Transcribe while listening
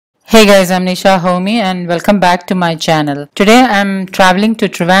Hey guys, I'm nisahomey and welcome back to my channel. Today I'm traveling to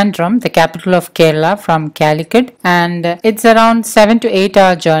Trivandrum, the capital of Kerala, from Calicut, and it's around 7 to 8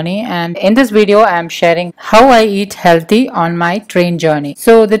 hour journey, and in this video I'm sharing how I eat healthy on my train journey.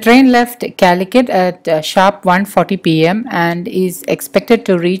 So the train left Calicut at sharp 1:40 p.m. and is expected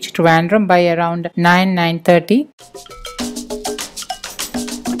to reach Trivandrum by around 9:30.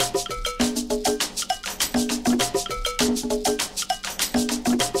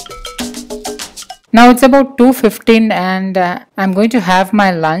 Now it's about 2:15 and I'm going to have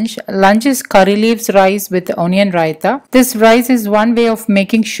my lunch. Lunch is curry leaves rice with onion raita. This rice is one way of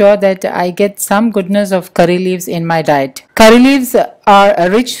making sure that I get some goodness of curry leaves in my diet. Curry leaves are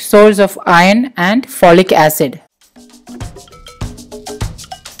a rich source of iron and folic acid.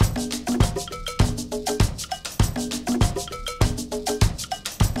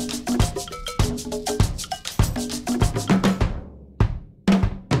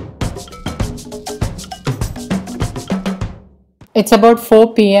 It's about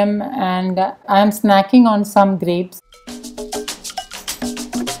 4 p.m. and I'm snacking on some grapes.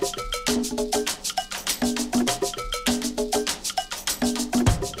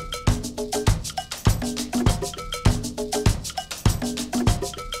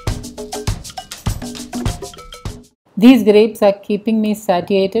 These grapes are keeping me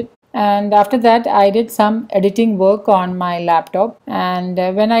satiated. And after that I did some editing work on my laptop, and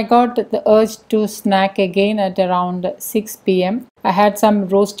when I got the urge to snack again at around 6 p.m. I had some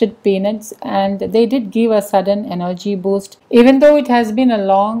roasted peanuts and they did give a sudden energy boost. Even though it has been a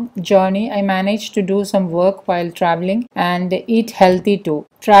long journey, I managed to do some work while traveling and eat healthy too.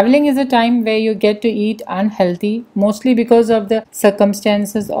 Traveling is a time where you get to eat unhealthy, mostly because of the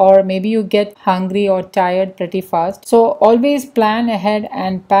circumstances, or maybe you get hungry or tired pretty fast. So always plan ahead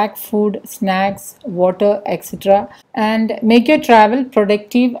and pack food, snacks, water, etc. and make your travel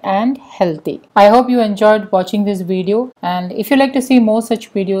productive and healthy. I hope you enjoyed watching this video, and if you like to see more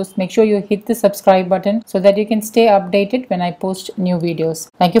such videos, make sure you hit the subscribe button so that you can stay updated when I post new videos.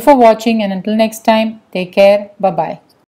 Thank you for watching, and until next time, take care. Bye bye.